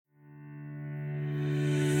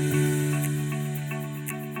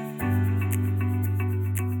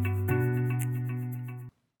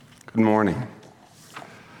morning.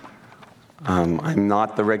 I'm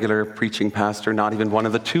not the regular preaching pastor, not even one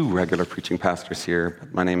of the two regular preaching pastors here.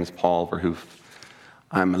 But my name is Paul Verhoef.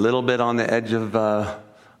 I'm a little bit on the edge of, am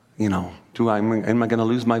I going to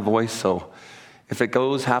lose my voice? So if it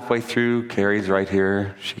goes halfway through, Carrie's right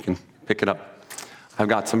here. She can pick it up. I've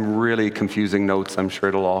got some really confusing notes. I'm sure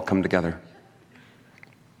it'll all come together.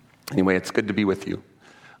 Anyway, it's good to be with you.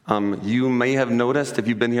 You may have noticed, if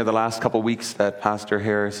you've been here the last couple weeks, that Pastor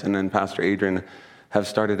Harrison and Pastor Adrian have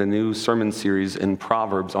started a new sermon series in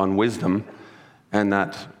Proverbs on wisdom, and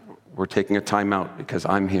that we're taking a time out because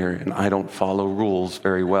I'm here and I don't follow rules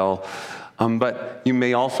very well. But you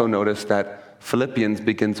may also notice that Philippians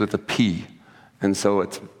begins with a P, and so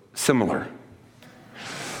it's similar.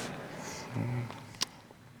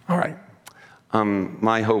 All right.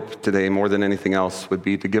 My hope today, more than anything else, would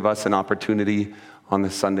be to give us an opportunity on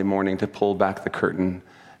this Sunday morning to pull back the curtain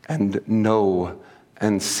and know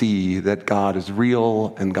and see that God is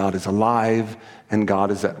real and God is alive and God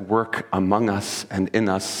is at work among us and in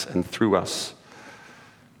us and through us.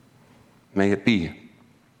 May it be.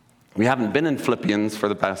 We haven't been in Philippians for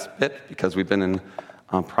the past bit because we've been in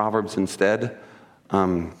Proverbs instead.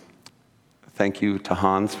 Thank you to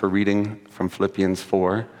Hans for reading from Philippians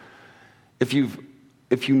 4. If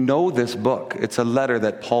you know this book, it's a letter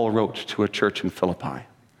that Paul wrote to a church in Philippi.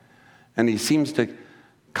 And he seems to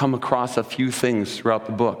come across a few things throughout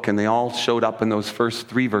the book, and they all showed up in those first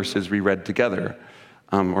 3 verses we read together,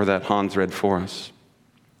 or that Hans read for us.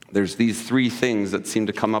 There's these 3 things that seem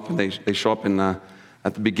to come up, and they show up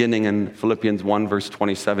at the beginning in Philippians 1, verse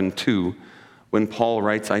 27, too, when Paul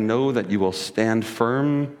writes, "I know that you will stand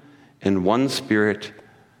firm in one spirit,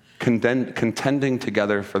 contending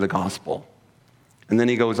together for the gospel." And then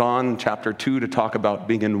he goes on, chapter 2, to talk about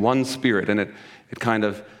being in one spirit. And it kind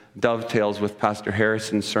of dovetails with Pastor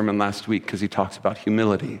Harrison's sermon last week because he talks about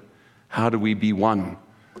humility. How do we be one?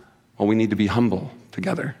 Well, we need to be humble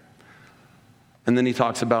together. And then he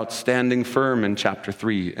talks about standing firm in chapter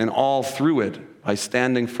 3. And all through it, by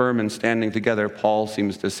standing firm and standing together, Paul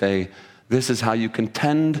seems to say, this is how you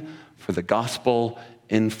contend for the gospel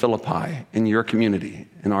in Philippi, in your community.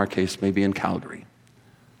 In our case, maybe in Calgary.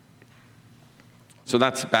 So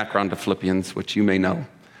that's the background to Philippians, which you may know.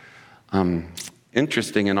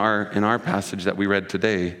 Interesting, in our passage that we read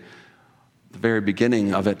today, the very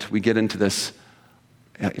beginning of it, we get into this,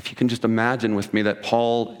 if you can just imagine with me that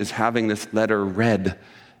Paul is having this letter read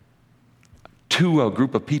to a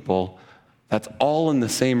group of people that's all in the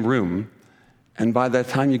same room, and by the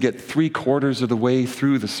time you get 3/4 of the way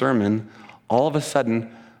through the sermon, all of a sudden,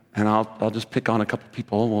 and I'll just pick on a couple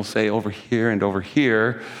people, we'll say over here and over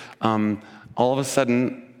here, all of a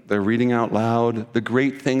sudden, they're reading out loud the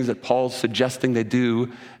great things that Paul's suggesting they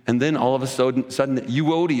do, and then all of a sudden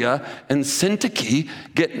Euodia and Syntyche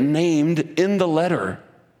get named in the letter,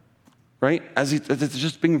 right? As it's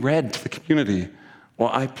just being read to the community. Well,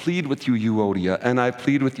 I plead with you, Euodia, and I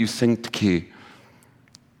plead with you, Syntyche.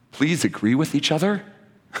 Please agree with each other.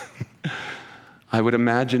 I would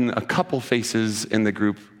imagine a couple faces in the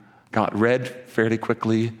group got red fairly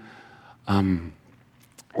quickly, and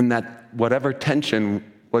that whatever tension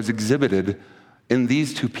was exhibited in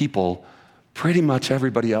these 2 people, pretty much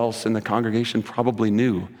everybody else in the congregation probably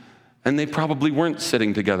knew. And they probably weren't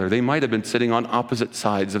sitting together. They might have been sitting on opposite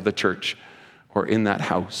sides of the church or in that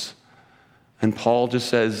house. And Paul just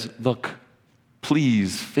says, look,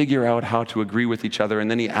 please figure out how to agree with each other. And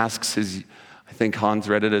then he asks his, I think Hans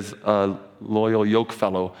read it as a loyal yoke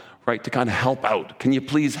fellow, right, to kind of help out. Can you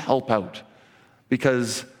please help out?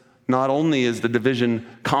 Because not only is the division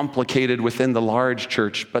complicated within the large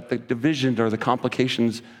church, but the division or the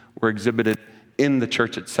complications were exhibited in the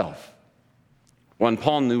church itself. When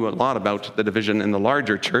Paul knew a lot about the division in the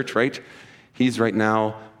larger church, right? He's right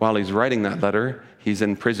now, while he's writing that letter, he's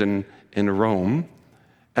in prison in Rome.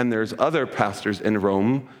 And there's other pastors in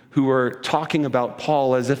Rome who are talking about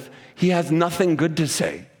Paul as if he has nothing good to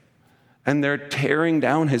say. And they're tearing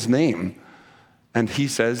down his name. And he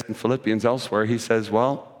says in Philippians elsewhere, he says,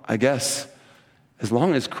 well, I guess as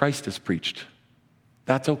long as Christ is preached,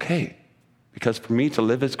 that's okay. Because for me to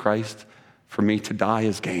live is Christ, for me to die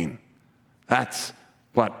is gain. That's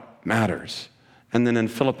what matters. And then in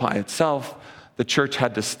Philippi itself, the church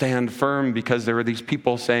had to stand firm because there were these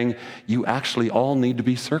people saying, you actually all need to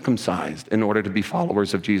be circumcised in order to be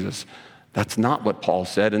followers of Jesus. That's not what Paul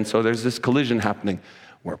said. And so there's this collision happening.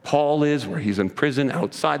 Where Paul is, where he's in prison,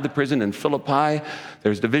 outside the prison in Philippi,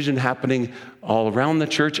 there's division happening all around the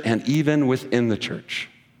church and even within the church.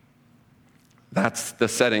 That's the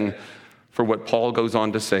setting for what Paul goes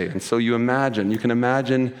on to say. And so you can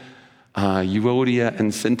imagine Euodia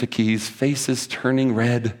and Syntyche's faces turning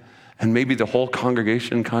red And maybe the whole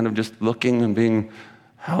congregation kind of just looking and being,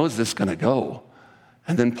 how is this going to go?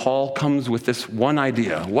 And then Paul comes with this one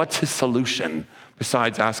idea. What's his solution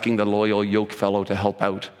besides asking the loyal yoke fellow to help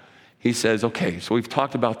out? He says, okay, so we've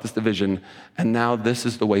talked about this division, and now this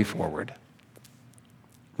is the way forward.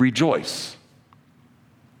 Rejoice.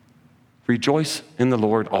 Rejoice in the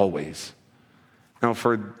Lord always. Now,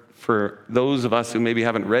 for those of us who maybe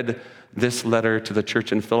haven't read this letter to the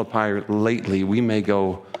church in Philippi lately, we may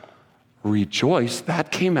go, rejoice?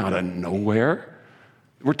 That came out of nowhere.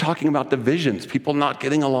 We're talking about divisions, people not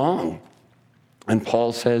getting along. And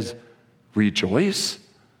Paul says, rejoice?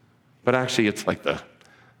 But actually, it's like the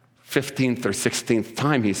 15th or 16th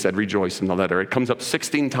time he said rejoice in the letter. It comes up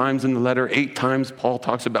 16 times in the letter. 8 times Paul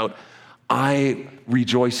talks about, I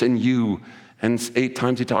rejoice in you. And 8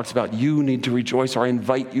 times he talks about, you need to rejoice, or I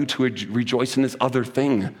invite you to rejoice in this other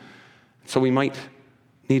thing. So we might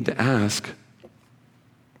need to ask,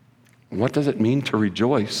 what does it mean to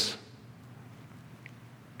rejoice?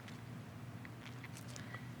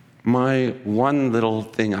 My one little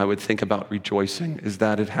thing I would think about rejoicing is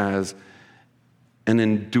that it has an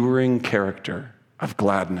enduring character of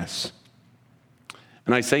gladness.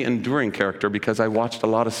 And I say enduring character because I watched a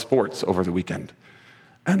lot of sports over the weekend.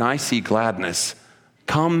 And I see gladness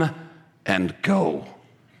come and go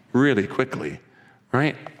really quickly,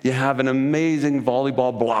 right? You have an amazing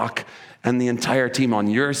volleyball block and the entire team on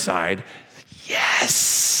your side,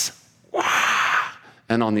 yes, wow.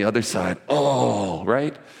 And on the other side, oh,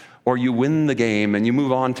 right? Or you win the game and you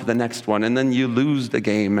move on to the next one, and then you lose the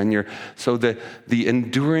game, and so the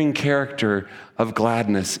enduring character of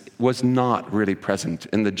gladness was not really present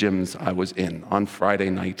in the gyms I was in on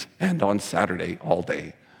Friday night and on Saturday all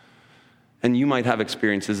day. And you might have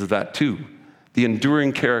experiences of that too. The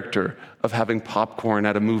enduring character of having popcorn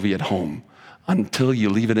at a movie at home until you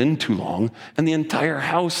leave it in too long and the entire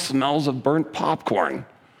house smells of burnt popcorn.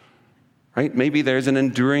 Right? Maybe there's an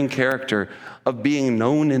enduring character of being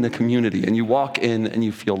known in a community, and you walk in and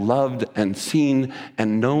you feel loved and seen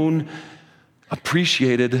and known,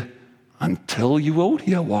 appreciated, until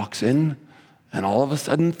Euodia walks in, and all of a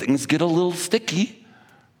sudden things get a little sticky,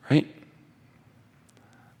 right?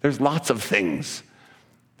 There's lots of things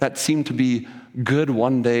that seem to be good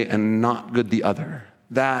one day and not good the other.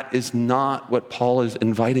 That is not what Paul is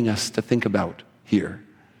inviting us to think about here.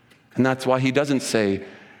 And that's why he doesn't say,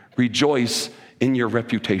 rejoice in your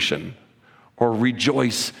reputation, or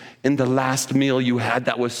rejoice in the last meal you had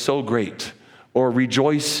that was so great, or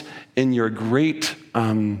rejoice in your great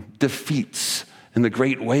defeats, in the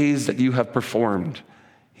great ways that you have performed.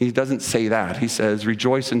 He doesn't say that. He says,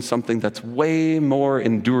 rejoice in something that's way more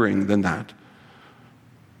enduring than that.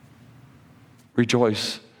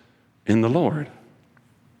 Rejoice in the Lord.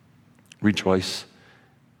 Rejoice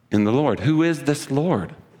in the Lord. Who is this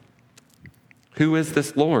Lord? Who is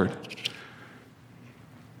this Lord?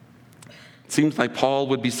 It seems like Paul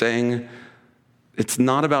would be saying, it's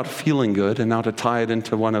not about feeling good, and now to tie it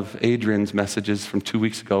into one of Adrian's messages from 2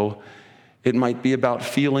 weeks ago, it might be about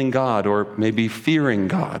feeling God, or maybe fearing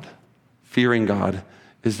God. Fearing God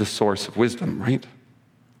is the source of wisdom, right?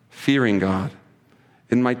 Fearing God.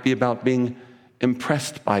 It might be about being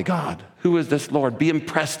impressed by God. Who is this Lord? Be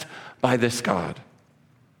impressed by this God.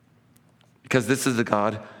 Because this is the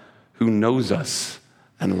God who knows us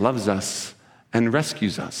and loves us and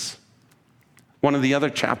rescues us. One of the other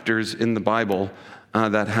chapters in the Bible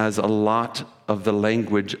that has a lot of the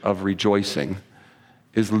language of rejoicing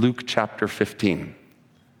is Luke chapter 15.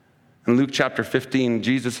 In Luke chapter 15,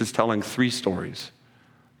 Jesus is telling 3 stories.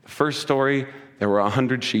 The first story, there were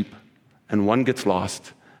 100 sheep, and one gets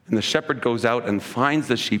lost. And the shepherd goes out and finds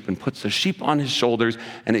the sheep and puts the sheep on his shoulders,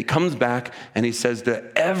 and he comes back and he says to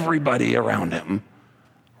everybody around him,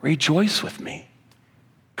 rejoice with me,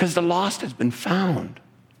 because the lost has been found.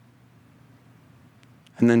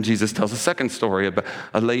 And then Jesus tells a second story about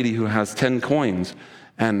a lady who has 10 coins,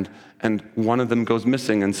 and one of them goes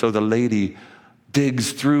missing. And so the lady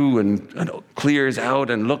digs through and clears out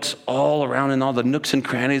and looks all around in all the nooks and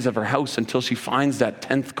crannies of her house until she finds that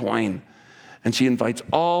 10th coin. And she invites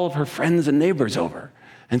all of her friends and neighbors over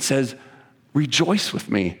and says, rejoice with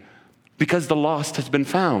me, because the lost has been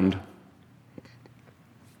found.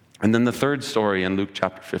 And then the third story in Luke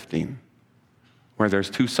chapter 15, where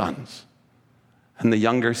there's 2 sons. And the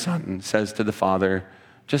younger son says to the father,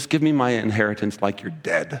 just give me my inheritance like you're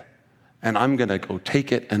dead, and I'm going to go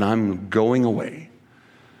take it, and I'm going away.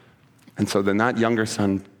 And so then that younger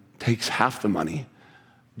son takes half the money,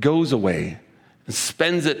 goes away, and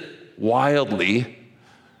spends it wildly.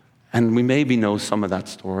 And we maybe know some of that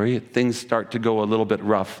story. Things start to go a little bit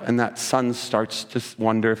rough, and that son starts to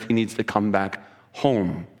wonder if he needs to come back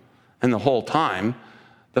home. And the whole time,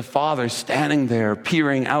 the father's standing there,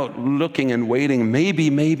 peering out, looking and waiting.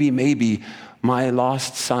 Maybe my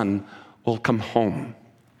lost son will come home.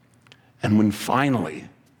 And when finally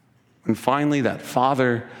that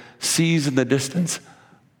father sees in the distance,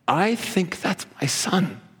 I think that's my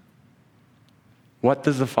son. What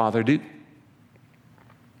does the father do?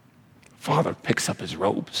 Father picks up his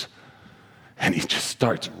robes and he just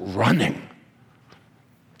starts running.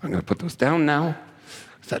 I'm going to put those down now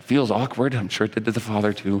because that feels awkward. I'm sure it did to the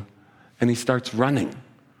father too. And he starts running.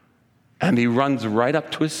 And he runs right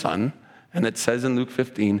up to his son. And it says in Luke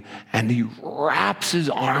 15, and he wraps his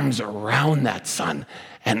arms around that son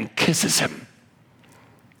and kisses him.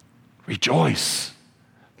 Rejoice,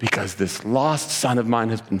 because this lost son of mine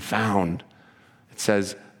has been found. It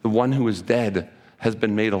says, the one who was dead has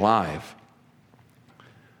been made alive.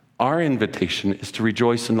 Our invitation is to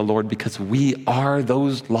rejoice in the Lord because we are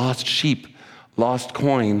those lost sheep, lost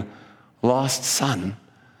coin, lost son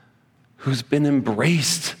who's been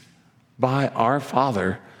embraced by our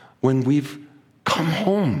Father when we've come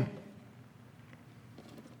home.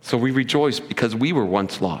 So we rejoice because we were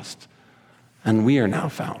once lost and we are now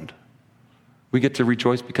found. We get to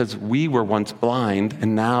rejoice because we were once blind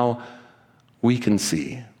and now we can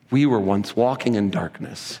see. We were once walking in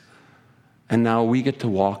darkness and now we get to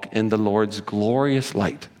walk in the Lord's glorious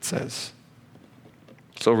light, it says.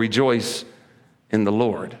 So rejoice in the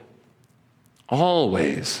Lord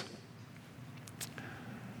always.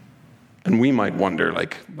 And we might wonder,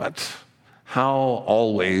 but how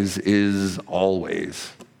always is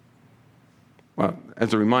always? Well,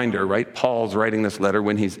 as a reminder, right, Paul's writing this letter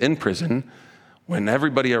when he's in prison, when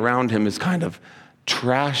everybody around him is kind of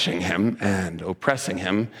trashing him and oppressing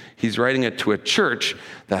him. He's writing it to a church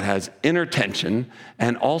that has inner tension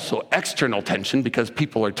and also external tension because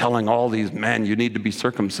people are telling all these men, you need to be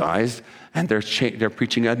circumcised, and they're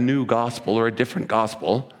preaching a new gospel or a different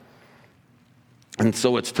gospel. And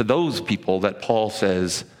so it's to those people that Paul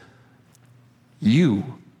says,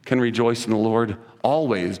 you can rejoice in the Lord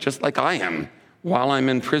always, just like I am, while I'm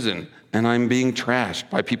in prison and I'm being trashed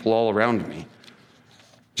by people all around me.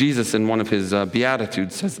 Jesus, in one of his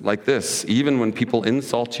Beatitudes, says it like this: even when people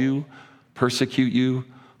insult you, persecute you,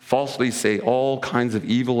 falsely say all kinds of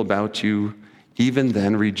evil about you, even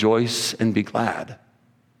then rejoice and be glad,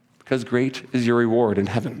 because great is your reward in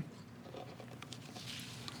heaven.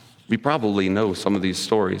 We probably know some of these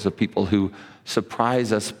stories of people who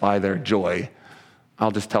surprise us by their joy.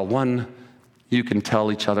 I'll just tell one. You can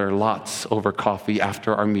tell each other lots over coffee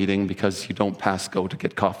after our meeting because you don't pass go to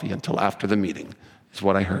get coffee until after the meeting, is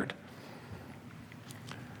what I heard.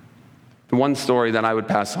 The one story that I would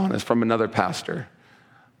pass on is from another pastor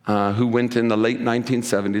who went in the late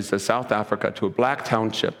 1970s to South Africa to a black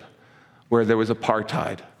township where there was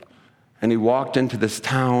apartheid. And he walked into this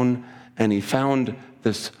town and he found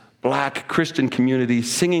this black Christian community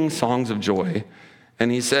singing songs of joy.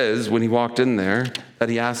 And he says, when he walked in there, that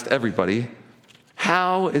he asked everybody,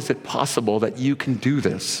 how is it possible that you can do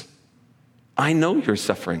this? I know your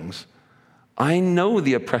sufferings. I know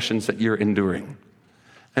the oppressions that you're enduring.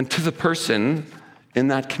 And to the person in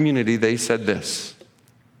that community, they said this: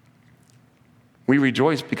 we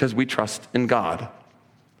rejoice because we trust in God.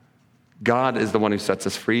 God is the one who sets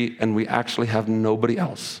us free, and we actually have nobody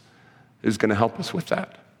else who's going to help us with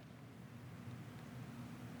that.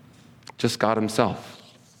 Just God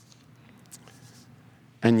himself.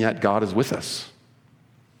 And yet God is with us.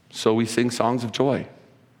 So we sing songs of joy.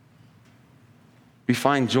 We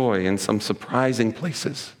find joy in some surprising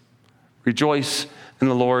places. Rejoice in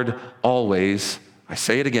the Lord always. I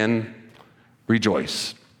say it again,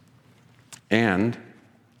 rejoice. And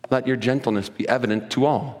let your gentleness be evident to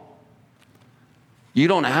all. You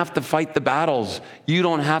don't have to fight the battles. You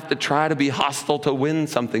don't have to try to be hostile to win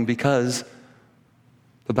something, because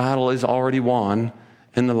the battle is already won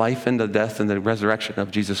in the life and the death and the resurrection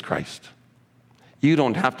of Jesus Christ. You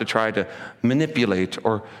don't have to try to manipulate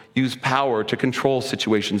or use power to control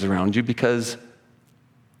situations around you, because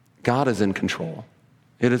God is in control.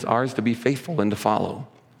 It is ours to be faithful and to follow.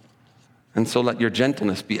 And so let your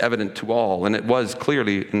gentleness be evident to all. And it was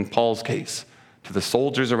clearly in Paul's case, to the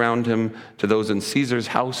soldiers around him, to those in Caesar's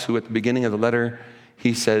house, who at the beginning of the letter,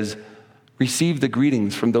 he says, receive the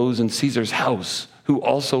greetings from those in Caesar's house who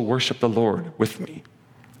also worship the Lord with me.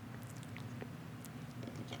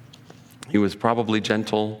 He was probably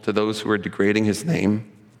gentle to those who were degrading his name,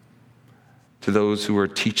 to those who were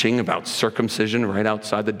teaching about circumcision right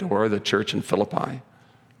outside the door of the church in Philippi.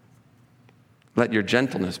 Let your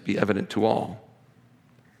gentleness be evident to all.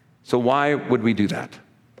 So why would we do that?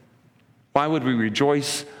 Why would we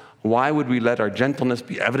rejoice? Why would we let our gentleness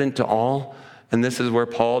be evident to all? And this is where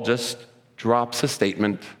Paul just drops a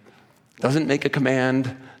statement, doesn't make a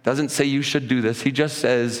command, doesn't say you should do this. He just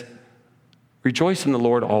says, rejoice in the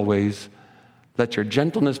Lord always. Let your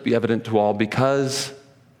gentleness be evident to all, because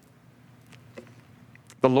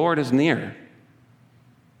the Lord is near.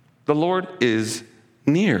 The Lord is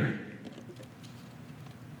near.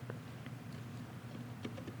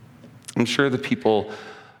 I'm sure the people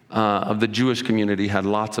of the Jewish community had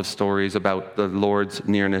lots of stories about the Lord's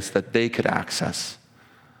nearness that they could access.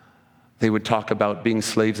 They would talk about being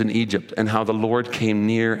slaves in Egypt and how the Lord came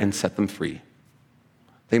near and set them free.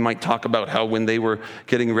 They might talk about how when they were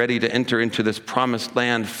getting ready to enter into this promised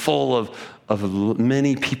land full of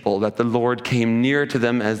many people, that the Lord came near to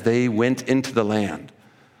them as they went into the land.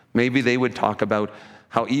 Maybe they would talk about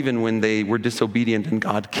how even when they were disobedient and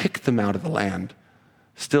God kicked them out of the land,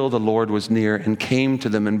 still the Lord was near and came to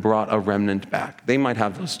them and brought a remnant back. They might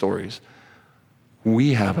have those stories.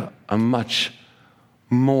 We have a much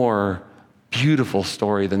more beautiful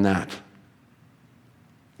story than that.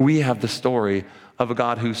 We have the story of a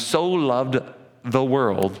God who so loved the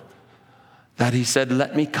world that he said,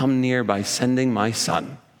 let me come near by sending my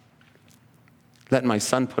son. Let my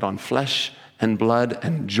son put on flesh and blood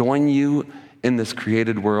and join you in this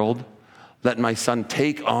created world. Let my son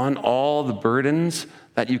take on all the burdens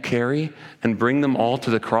that you carry and bring them all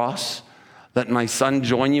to the cross. Let my son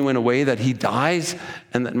join you in a way that he dies,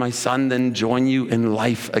 and let my son then join you in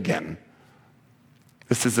life again.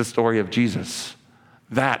 This is the story of Jesus.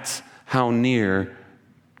 That's how near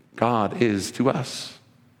God is to us.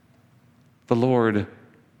 The Lord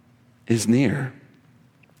is near.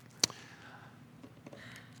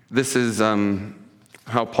 This is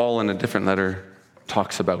how Paul in a different letter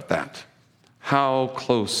talks about that. How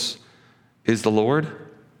close is the Lord?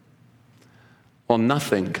 Well,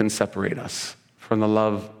 nothing can separate us from the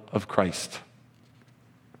love of Christ.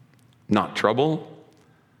 Not trouble,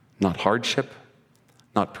 not hardship,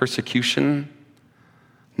 not persecution,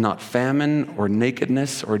 not famine or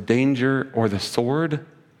nakedness or danger or the sword.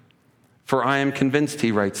 For I am convinced,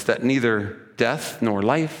 he writes, that neither death nor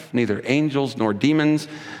life, neither angels nor demons,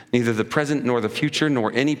 neither the present nor the future,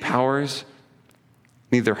 nor any powers,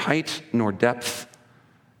 neither height nor depth,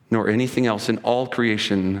 nor anything else in all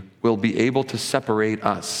creation will be able to separate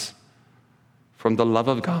us from the love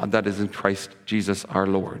of God that is in Christ Jesus our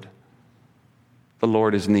Lord. The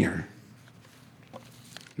Lord is near.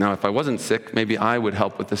 Now, if I wasn't sick, maybe I would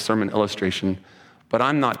help with this sermon illustration, but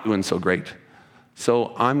I'm not doing so great.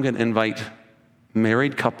 So I'm going to invite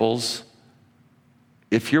married couples,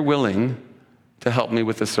 if you're willing, to help me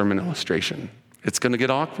with the sermon illustration. It's going to get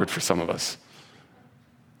awkward for some of us.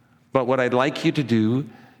 But what I'd like you to do,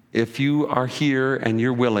 if you are here and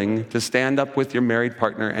you're willing, to stand up with your married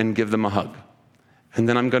partner and give them a hug. And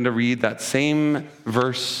then I'm going to read that same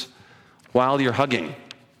verse while you're hugging.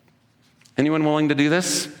 Anyone willing to do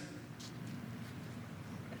this?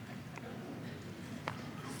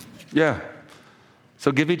 Yeah.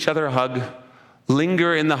 So give each other a hug.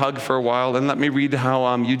 Linger in the hug for a while, and let me read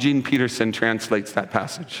how Eugene Peterson translates that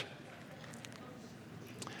passage.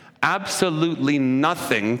 Absolutely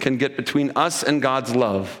nothing can get between us and God's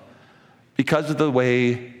love because of the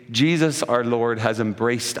way Jesus our Lord has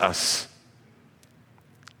embraced us.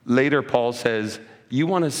 Later, Paul says, you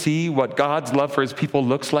want to see what God's love for his people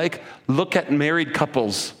looks like? Look at married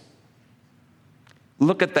couples.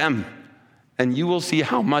 Look at them, and you will see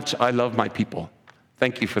how much I love my people.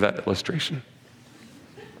 Thank you for that illustration.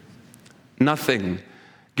 Nothing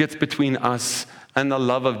gets between us and the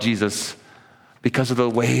love of Jesus because of the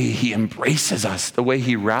way he embraces us, the way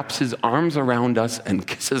he wraps his arms around us and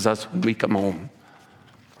kisses us when we come home.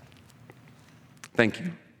 Thank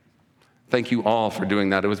you. Thank you all for doing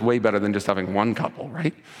that. It was way better than just having one couple,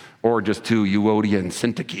 right? Or just two, Euodia and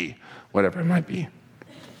Syntyche, whatever it might be.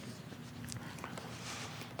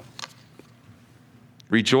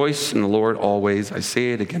 Rejoice in the Lord always. I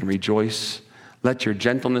say it again, rejoice. Let your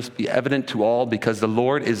gentleness be evident to all, because the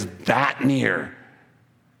Lord is that near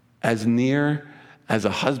as a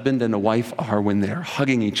husband and a wife are when they're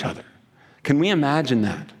hugging each other. Can we imagine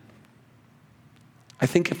that? I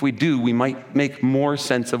think if we do, we might make more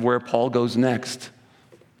sense of where Paul goes next.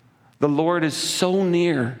 The Lord is so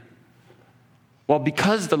near. Well,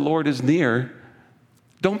 because the Lord is near,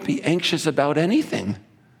 don't be anxious about anything.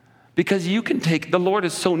 Because the Lord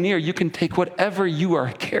is so near, you can take whatever you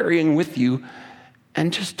are carrying with you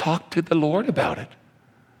and just talk to the Lord about it.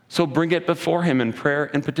 So bring it before him in prayer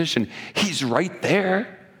and petition. He's right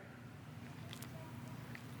there.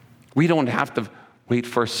 We don't have to wait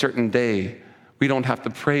for a certain day. We don't have to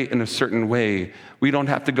pray in a certain way. We don't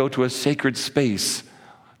have to go to a sacred space.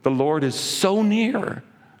 The Lord is so near.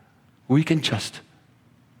 we can just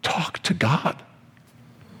talk to God.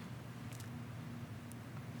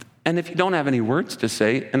 And if you don't have any words to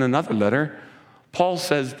say, in another letter, Paul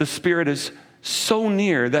says the Spirit is so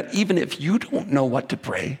near that even if you don't know what to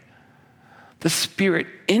pray, the Spirit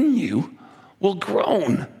in you will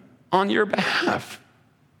groan on your behalf.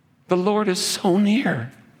 The Lord is so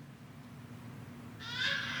near.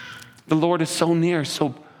 The Lord is so near,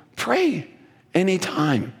 so pray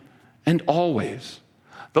anytime and always.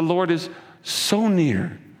 The Lord is so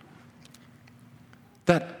near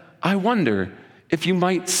that I wonder if you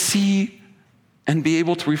might see and be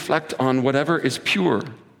able to reflect on whatever is pure.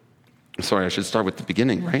 Sorry, I should start with the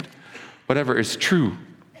beginning, right? Whatever is true,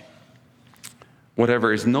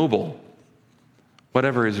 whatever is noble,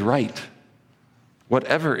 whatever is right,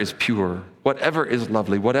 whatever is pure, whatever is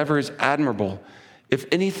lovely, whatever is admirable, if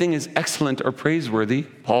anything is excellent or praiseworthy,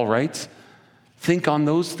 Paul writes, think on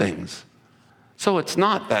those things. So it's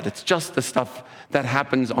not that it's just the stuff that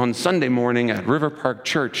happens on Sunday morning at River Park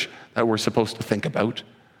Church that we're supposed to think about.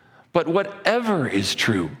 But whatever is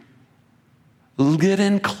true, get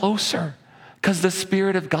in closer, because the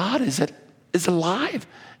Spirit of God is alive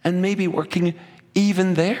and maybe working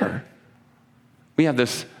even there. We have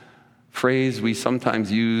this phrase we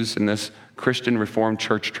sometimes use in this Christian Reformed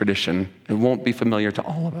Church tradition. It won't be familiar to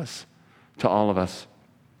all of us.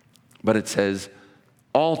 But it says,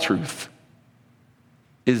 all truth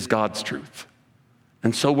is God's truth.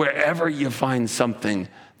 And so wherever you find something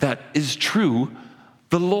that is true,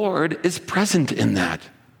 the Lord is present in that.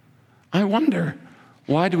 I wonder,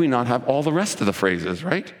 why do we not have all the rest of the phrases,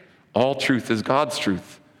 right? All truth is God's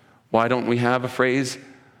truth. Why don't we have a phrase,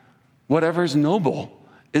 whatever is noble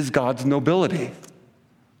is God's nobility.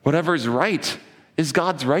 Whatever is right is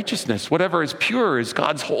God's righteousness. Whatever is pure is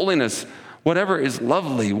God's holiness. Whatever is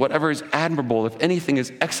lovely, whatever is admirable, if anything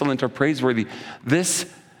is excellent or praiseworthy,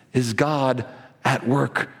 this is God at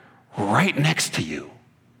work right next to you.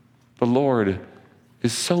 The Lord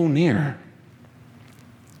is so near.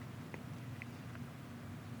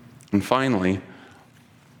 And finally,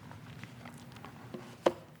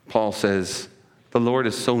 Paul says, the Lord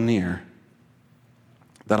is so near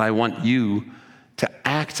that I want you to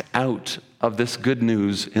act out of this good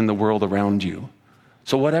news in the world around you.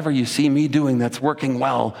 So whatever you see me doing that's working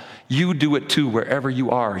well, you do it too wherever you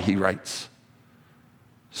are, he writes,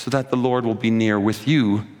 so that the Lord will be near with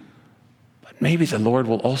you. But maybe the Lord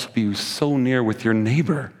will also be so near with your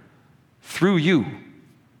neighbor through you,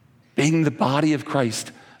 being the body of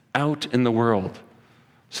Christ out in the world,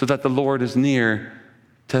 so that the Lord is near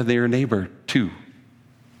to their neighbor too.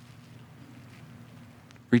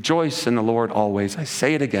 Rejoice in the Lord always. I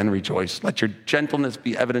say it again, rejoice. Let your gentleness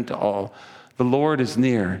be evident to all. The Lord is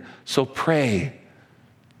near, so pray.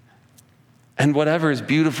 And whatever is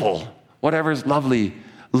beautiful, whatever is lovely,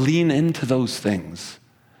 lean into those things.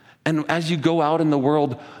 And as you go out in the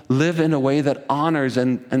world, live in a way that honors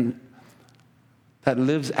and that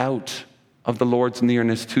lives out of the Lord's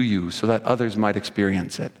nearness to you so that others might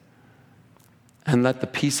experience it. And let the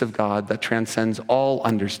peace of God that transcends all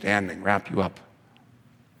understanding wrap you up.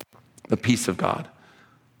 The peace of God.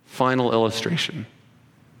 Final illustration.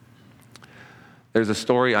 There's a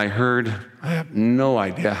story I heard. I have no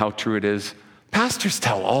idea how true it is. Pastors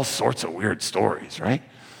tell all sorts of weird stories, right?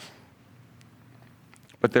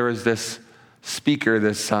 But there was this speaker,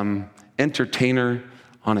 this entertainer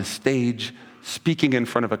on a stage speaking in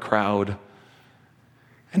front of a crowd.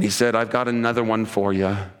 And he said, I've got another one for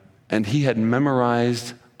you. And he had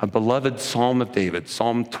memorized a beloved Psalm of David,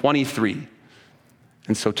 Psalm 23.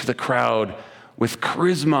 And so to the crowd, with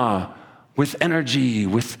charisma, with energy,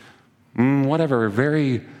 with whatever,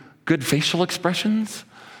 very good facial expressions,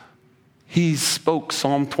 he spoke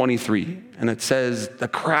Psalm 23. And it says, the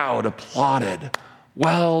crowd applauded.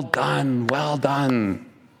 Well done, well done.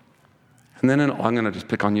 And then I'm going to just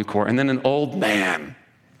pick on you, Cor. And then an old man,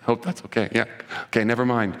 I hope that's okay. Yeah. Okay, never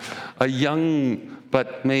mind. A young,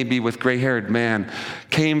 but maybe with gray-haired man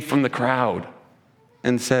came from the crowd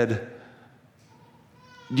and said,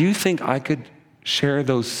 do you think I could share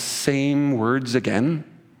those same words again?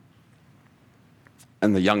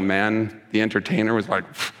 And the young man, the entertainer, was like,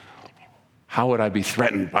 how would I be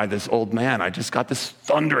threatened by this old man? I just got this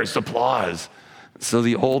thunderous applause. So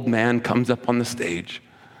the old man comes up on the stage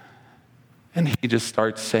and he just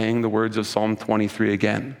starts saying the words of Psalm 23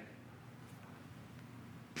 again.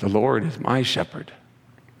 The Lord is my shepherd.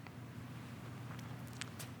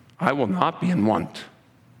 I will not be in want.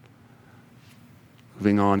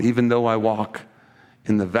 Moving on, even though I walk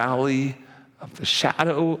in the valley of the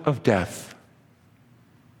shadow of death,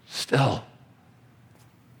 still,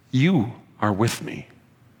 you are with me.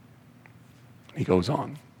 He goes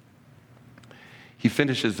on. he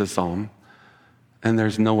finishes the psalm, and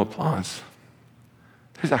there's no applause.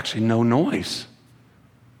 There's actually no noise.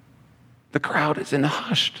 The crowd is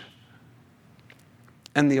hushed.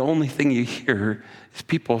 And the only thing you hear is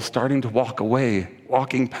people starting to walk away,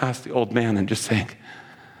 walking past the old man and just saying,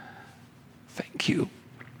 thank you.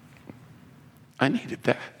 I needed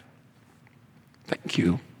that. Thank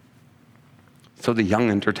you. So the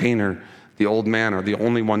young entertainer, the old man are the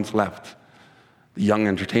only ones left. The young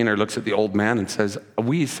entertainer looks at the old man and says,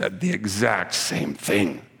 we said the exact same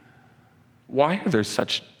thing. Why are there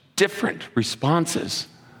such different responses?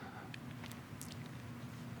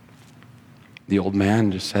 The old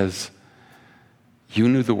man just says, you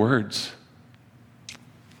knew the words.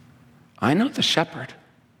 I know the shepherd.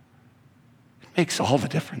 It makes all the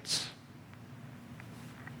difference.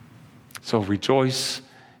 So rejoice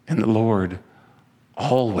in the Lord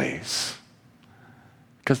always,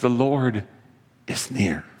 because the Lord is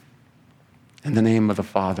near. In the name of the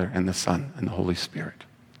Father and the Son and the Holy Spirit.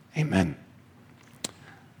 Amen.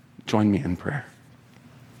 Join me in prayer.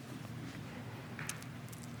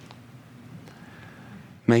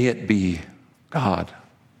 May it be, God,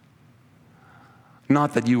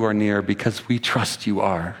 not that you are near because we trust you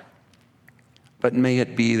are, but may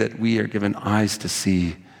it be that we are given eyes to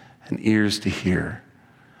see and ears to hear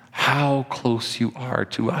how close you are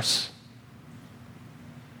to us.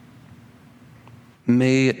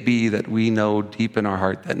 May it be that we know deep in our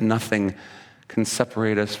heart that nothing can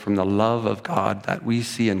separate us from the love of God that we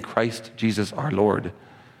see in Christ Jesus our Lord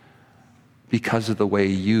because of the way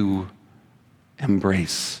you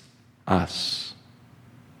embrace us.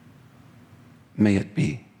 May it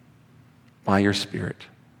be by your Spirit.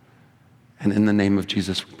 And in the name of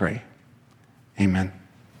Jesus we pray. Amen.